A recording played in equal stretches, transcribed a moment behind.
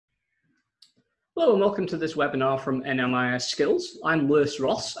Hello and welcome to this webinar from NMIS-Skills. I'm Lewis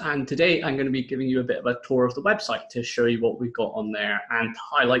Ross, and today I'm going to be giving you a bit of a tour of the website to show you what we've got on there and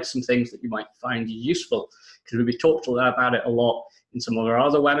highlight some things that you might find useful, because we've talked about it a lot in some of our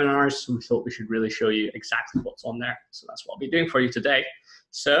other webinars, so we thought we should really show you exactly what's on there. So that's what I'll be doing for you today.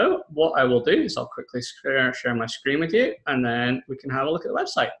 So what I will do is I'll quickly share my screen with you, and then we can have a look at the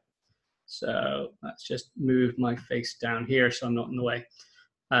website. So let's just move my face down here so I'm not in the way.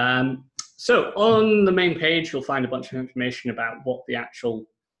 So on the main page, you'll find a bunch of information about what the actual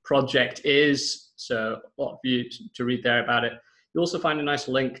project is. So a lot of you to read there about it. You'll also find a nice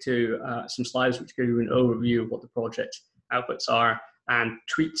link to some slides which give you an overview of what the project outputs are and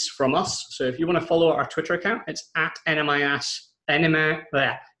tweets from us. So if you want to follow our Twitter account, it's at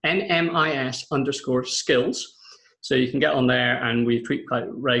NMIS_skills. So you can get on there, and we tweet quite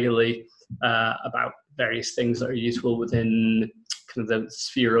regularly about various things that are useful within kind of the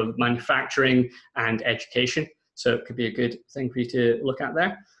sphere of manufacturing and education. So it could be a good thing for you to look at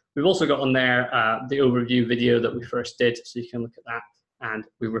there. We've also got on there the overview video that we first did, so you can look at that. And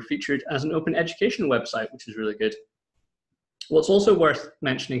we were featured as an open education website, which is really good. What's also worth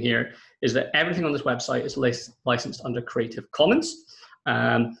mentioning here is that everything on this website is licensed under Creative Commons.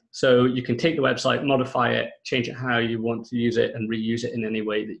 So you can take the website, modify it, change it how you want to use it, and reuse it in any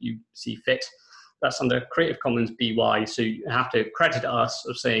way that you see fit. That's under Creative Commons BY, so you have to credit us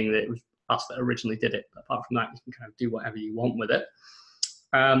of saying that it was us that originally did it. But apart from that, you can kind of do whatever you want with it.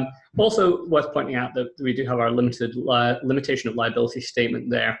 Also worth pointing out that we do have our limitation of liability statement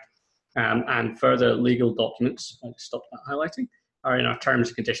there, and further legal documents, I'll stop that highlighting, are in our terms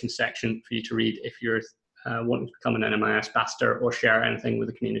and conditions section for you to read if you're wanting to become an NMIS ambassador or share anything with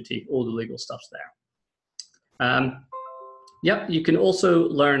the community. All the legal stuff's there. Yep, you can also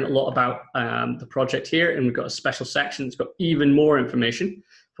learn a lot about the project here, and we've got a special section that's got even more information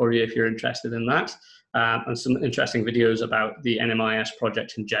for you if you're interested in that, and some interesting videos about the NMIS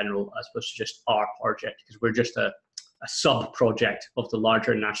project in general, as opposed to just our project, because we're just a sub-project of the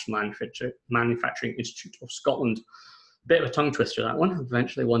larger National Manufacturing Institute of Scotland. Bit of a tongue twister, that one.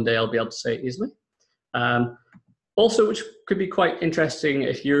 Eventually, one day, I'll be able to say it easily. Also, which could be quite interesting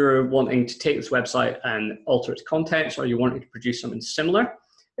if you're wanting to take this website and alter its contents, or you're wanting to produce something similar.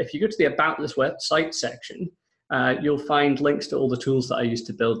 If you go to the About This Website section, you'll find links to all the tools that I used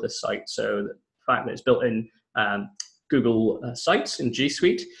to build this site. So the fact that it's built in Google Sites in G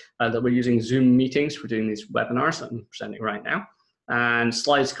Suite, that we're using Zoom meetings for doing these webinars that I'm presenting right now. And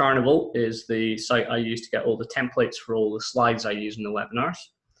Slides Carnival is the site I use to get all the templates for all the slides I use in the webinars.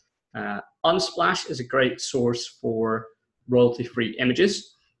 Unsplash is a great source for royalty-free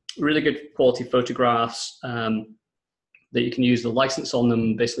images, really good quality photographs that you can use. The license on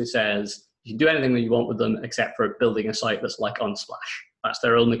them basically says you can do anything that you want with them except for building a site that's like Unsplash. That's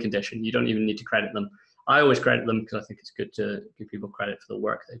their only condition. You don't even need to credit them. I always credit them because I think it's good to give people credit for the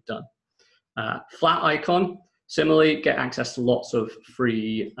work they've done. Flat Icon, similarly, get access to lots of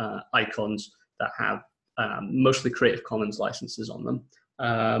free icons that have mostly Creative Commons licenses on them.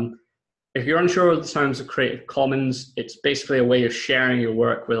 If you're unsure of the terms of Creative Commons, it's basically a way of sharing your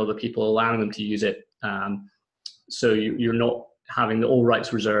work with other people, allowing them to use it. So you're not having the all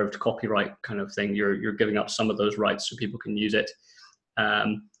rights reserved copyright kind of thing. You're giving up some of those rights so people can use it.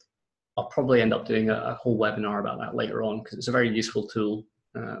 I'll probably end up doing a whole webinar about that later on, because it's a very useful tool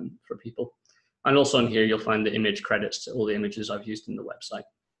for people. And also on here, you'll find the image credits to all the images I've used in the website.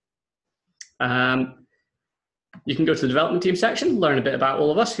 You can go to the development team section, learn a bit about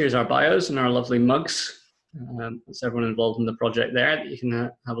all of us. Here's our bios and our lovely mugs. That's everyone involved in the project there that you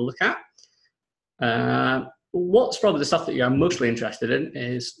can have a look at. What's probably the stuff that you're mostly interested in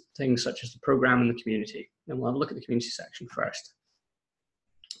is things such as the program and the community. And we'll have a look at the community section first.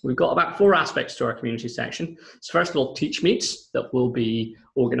 We've got about 4 aspects to our community section. So first of all, Teach Meets that we'll be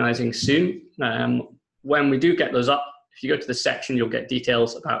organising soon. When we do get those up, if you go to the section, you'll get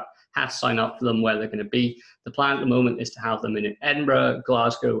details about how to sign up for them, where they're going to be. The plan at the moment is to have them in Edinburgh,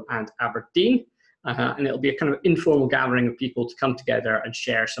 Glasgow, and Aberdeen. And it'll be a kind of informal gathering of people to come together and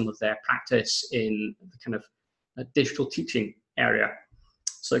share some of their practice in the kind of digital teaching area.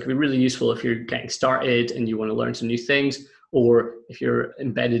 So it can be really useful if you're getting started and you want to learn some new things, or if you're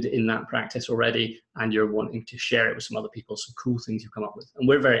embedded in that practice already and you're wanting to share it with some other people, some cool things you've come up with. And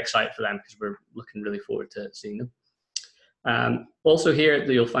we're very excited for them because we're looking really forward to seeing them. Also here,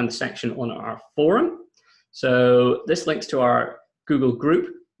 you'll find the section on our forum. So this links to our Google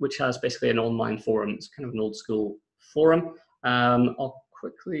group, which has basically an online forum. It's kind of an old school forum. I'll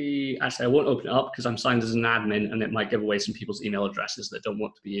quickly, actually I won't open it up because I'm signed as an admin and it might give away some people's email addresses that don't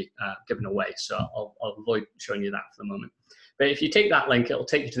want to be given away. So I'll avoid showing you that for the moment. But if you take that link, it'll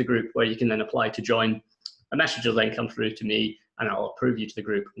take you to the group where you can then apply to join. A message will then come through to me and I'll approve you to the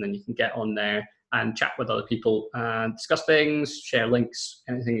group, and then you can get on there and chat with other people and discuss things, share links,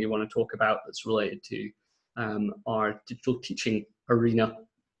 anything you want to talk about that's related to our digital teaching arena.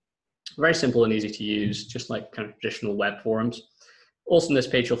 Very simple and easy to use, just like kind of traditional web forums. Also on this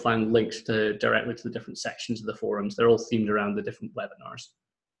page, you'll find links directly to the different sections of the forums. They're all themed around the different webinars.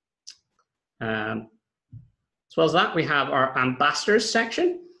 As well as that, we have our ambassadors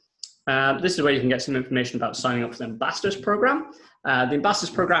section. This is where you can get some information about signing up for the ambassadors program. The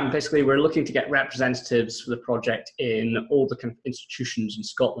ambassadors program, basically, we're looking to get representatives for the project in all the kind of institutions in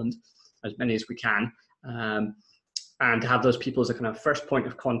Scotland, as many as we can, and to have those people as a kind of first point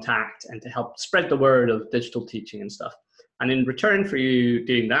of contact and to help spread the word of digital teaching and stuff. And in return for you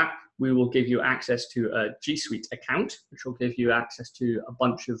doing that, we will give you access to a G Suite account, which will give you access to a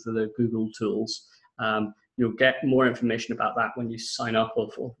bunch of the Google tools. You'll get more information about that when you sign up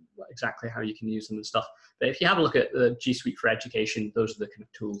of exactly how you can use them and stuff. But if you have a look at the G Suite for Education, those are the kind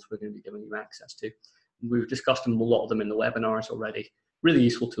of tools we're going to be giving you access to. We've discussed them, a lot of them in the webinars already. Really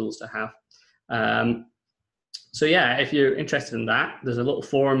useful tools to have. So yeah, if you're interested in that, there's a little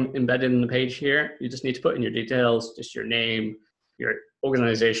form embedded in the page here. You just need to put in your details, just your name, your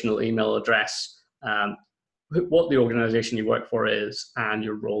organizational email address, what the organization you work for is, and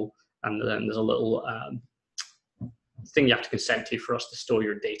your role. And then there's a little thing you have to consent to for us to store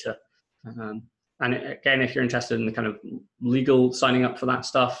your data. And again, if you're interested in the kind of legal signing up for that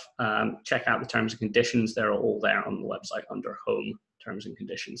stuff, check out the terms and conditions. They're all there on the website under Home, Terms and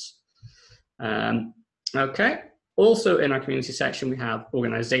Conditions. Okay, also in our community section, we have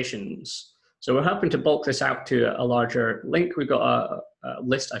organizations. So we're hoping to bulk this out to a larger link. We've got a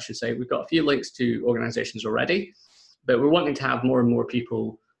list, I should say. We've got a few links to organizations already, but we're wanting to have more and more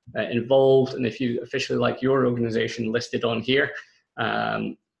people involved. And if you officially like your organization listed on here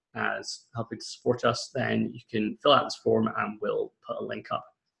as helping to support us, then you can fill out this form and we'll put a link up.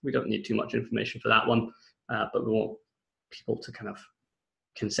 We don't need too much information for that one, but we want people to kind of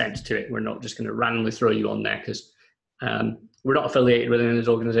consent to it. We're not just going to randomly throw you on there because we're not affiliated with any of those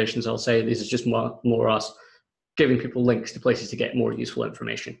organizations. I'll say this is just more us giving people links to places to get more useful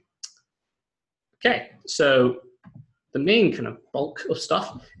information. Okay, so the main kind of bulk of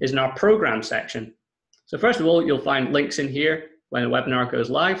stuff is in our program section. So first of all, you'll find links in here when a webinar goes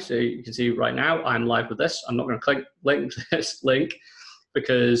live. So you can see right now I'm live with this. I'm not going to click link to this link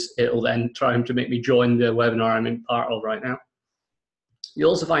because it'll then try to make me join the webinar I'm in part of right now.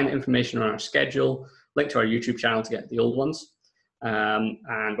 You'll also find information on our schedule, link to our YouTube channel to get the old ones,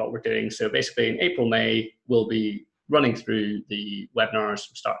 and what we're doing. So basically in April, May, we'll be running through the webinars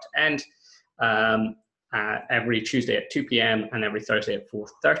from start to end every Tuesday at 2 p.m. and every Thursday at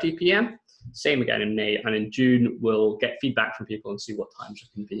 4:30 p.m. Same again in May, and in June, we'll get feedback from people and see what times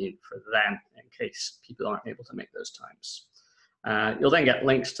are convenient for them in case people aren't able to make those times. You'll then get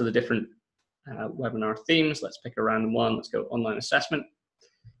links to the different webinar themes. Let's pick a random one. Let's go online assessment.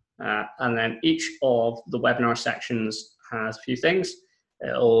 And then each of the webinar sections has a few things.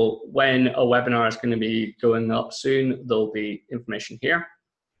 When a webinar is going to be going up soon, there'll be information here.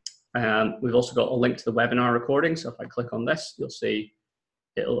 We've also got a link to the webinar recording. So if I click on this, you'll see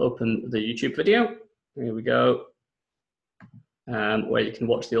it'll open the YouTube video. Here we go. Where you can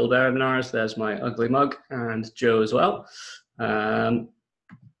watch the old webinars. There's my ugly mug and Joe as well. And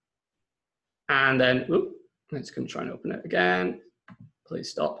then, let's come try and open it again. Please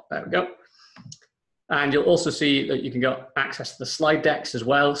stop. There we go. And you'll also see that you can get access to the slide decks as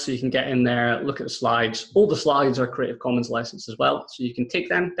well. So you can get in there, look at the slides. All the slides are Creative Commons licensed as well. So you can take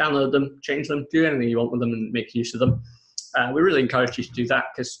them, download them, change them, do anything you want with them and make use of them. We really encourage you to do that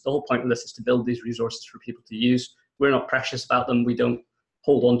because the whole point of this is to build these resources for people to use. We're not precious about them. We don't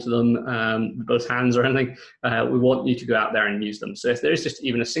hold on to them with both hands or anything. We want you to go out there and use them. So if there is just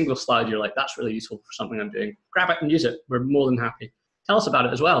even a single slide you're like, that's really useful for something I'm doing, grab it and use it. We're more than happy. Tell us about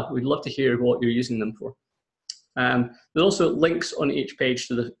it as well. We'd love to hear what you're using them for. There's also links on each page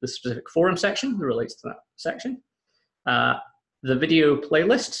to the specific forum section that relates to that section. The video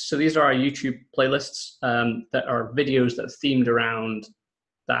playlists. So these are our YouTube playlists that are videos that are themed around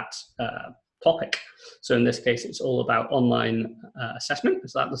that topic. So in this case, it's all about online assessment.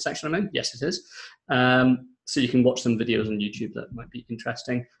 Is that the section I'm in? Yes, it is. So you can watch some videos on YouTube that might be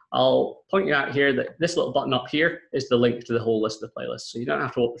interesting. I'll point you out here that this little button up here is the link to the whole list of the playlists. So you don't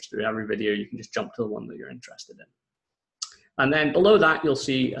have to watch through every video. You can just jump to the one that you're interested in. And then below that, you'll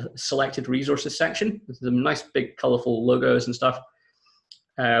see a selected resources section with some nice big colorful logos and stuff,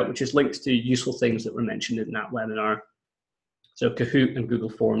 which is links to useful things that were mentioned in that webinar. So Kahoot and Google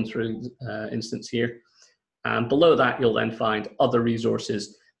Forms, for instance, here. And below that, you'll then find other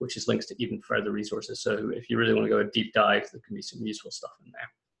resources, which is links to even further resources. So if you really want to go a deep dive, there can be some useful stuff in there.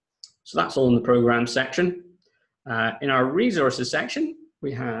 So that's all in the program section. In our resources section,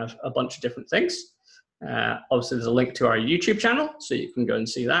 we have a bunch of different things. Obviously, there's a link to our YouTube channel, so you can go and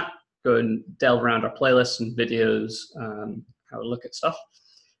see that. Go and delve around our playlists and videos, have a look at stuff.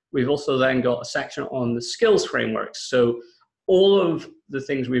 We've also then got a section on the skills frameworks. So all of the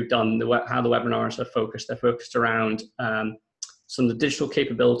things we've done, how the webinars are focused, they're focused around some of the digital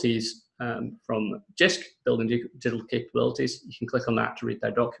capabilities from JISC, building digital capabilities. You can click on that to read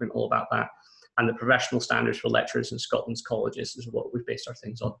their document all about that. And the professional standards for lecturers in Scotland's colleges is what we've based our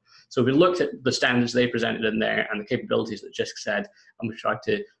things on. So we looked at the standards they presented in there and the capabilities that JISC said, and we tried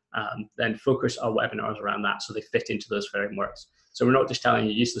to then focus our webinars around that so they fit into those frameworks. So we're not just telling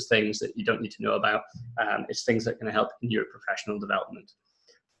you useless things that you don't need to know about. It's things that are going to help in your professional development.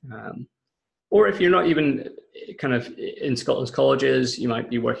 Or if you're not even kind of in Scotland's colleges, you might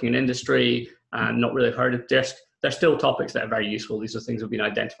be working in industry and not really have heard of JISC. There's still topics that are very useful. These are things that have been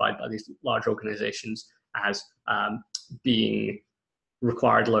identified by these large organizations as being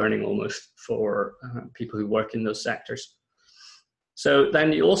required learning almost for people who work in those sectors. So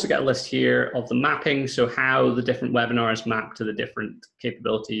then you also get a list here of the mapping, so how the different webinars map to the different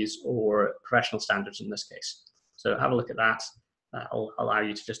capabilities or professional standards in this case. So have a look at that. That'll allow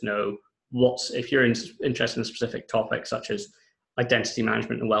you to just know if you're interested in a specific topic such as identity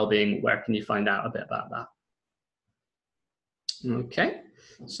management and well-being, where can you find out a bit about that? Okay,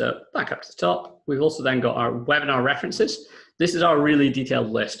 so back up to the top. We've also then got our webinar references. This is our really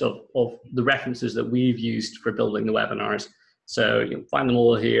detailed list of the references that we've used for building the webinars. So you'll find them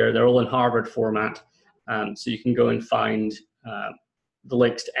all here. They're all in Harvard format. So you can go and find the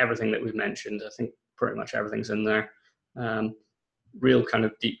links to everything that we've mentioned. I think pretty much everything's in there. Real kind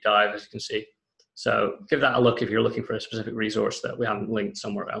of deep dive, as you can see. So give that a look if you're looking for a specific resource that we haven't linked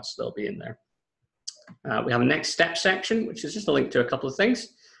somewhere else. They'll be in there. We have a next step section, which is just a link to a couple of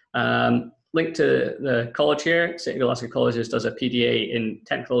things. Link to the college here. City of Glasgow Colleges does a PDA in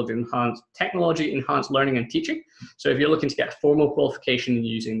technology enhanced learning and teaching. So if you're looking to get a formal qualification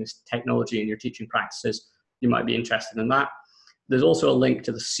using this technology in your teaching practices, you might be interested in that. There's also a link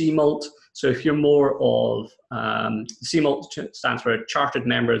to the CMALT. So if you're more of, CMALT stands for a Chartered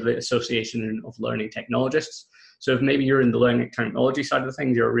Member of the Association of Learning Technologists. So if maybe you're in the learning technology side of the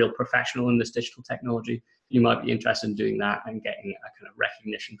things, you're a real professional in this digital technology, you might be interested in doing that and getting a kind of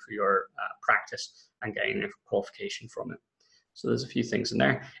recognition for your practice and getting a qualification from it. So there's a few things in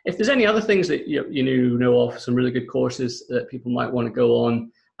there. If there's any other things that you know of, some really good courses that people might want to go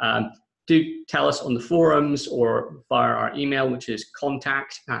on, do tell us on the forums or via our email, which is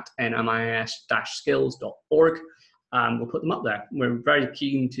contact@nmis-skills.org. We'll put them up there. We're very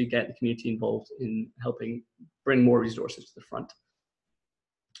keen to get the community involved in helping bring more resources to the front.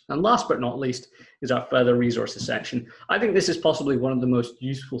 And last but not least is our further resources section. I think this is possibly one of the most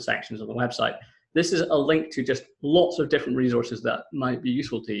useful sections on the website. This is a link to just lots of different resources that might be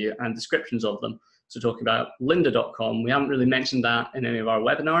useful to you and descriptions of them. So talking about lynda.com, we haven't really mentioned that in any of our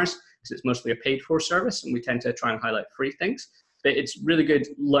webinars because it's mostly a paid for service and we tend to try and highlight free things. But it's really good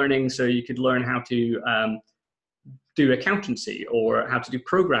learning, so you could learn how to do accountancy or how to do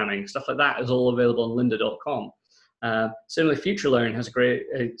programming. Stuff like that is all available on lynda.com. Similarly, FutureLearn has a great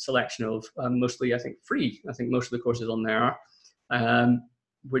selection of mostly, I think, free. I think most of the courses on there are,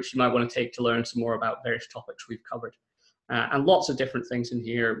 which you might want to take to learn some more about various topics we've covered. And lots of different things in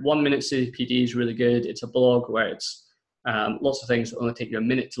here. 1 Minute CPD is really good. It's a blog where it's lots of things that only take you a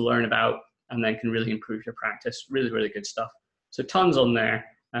minute to learn about and then can really improve your practice. Really, really good stuff. So tons on there,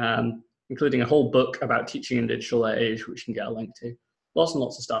 including a whole book about teaching in digital age, which you can get a link to. Lots and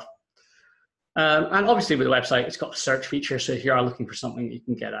lots of stuff. And obviously with the website, it's got a search feature. So if you are looking for something, you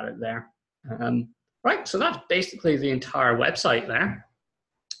can get at it there. Right, so that's basically the entire website there.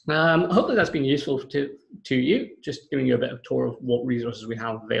 Hopefully that's been useful to you, just giving you a bit of a tour of what resources we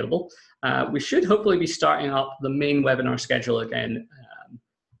have available. We should hopefully be starting up the main webinar schedule again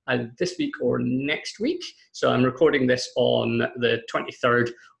either this week or next week. So I'm recording this on the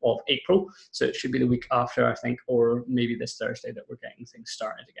 23rd of April. So it should be the week after, I think, or maybe this Thursday that we're getting things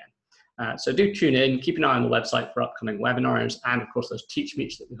started again. So do tune in, keep an eye on the website for upcoming webinars, and of course those Teach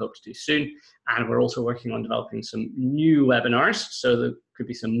Meets that we hope to do soon. And we're also working on developing some new webinars, so there could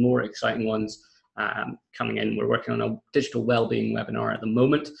be some more exciting ones coming in. We're working on a digital wellbeing webinar at the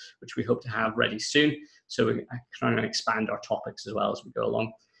moment, which we hope to have ready soon. So we're trying to expand our topics as well as we go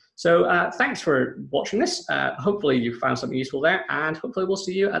along. So thanks for watching this. Hopefully you found something useful there, and hopefully we'll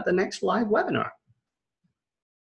see you at the next live webinar.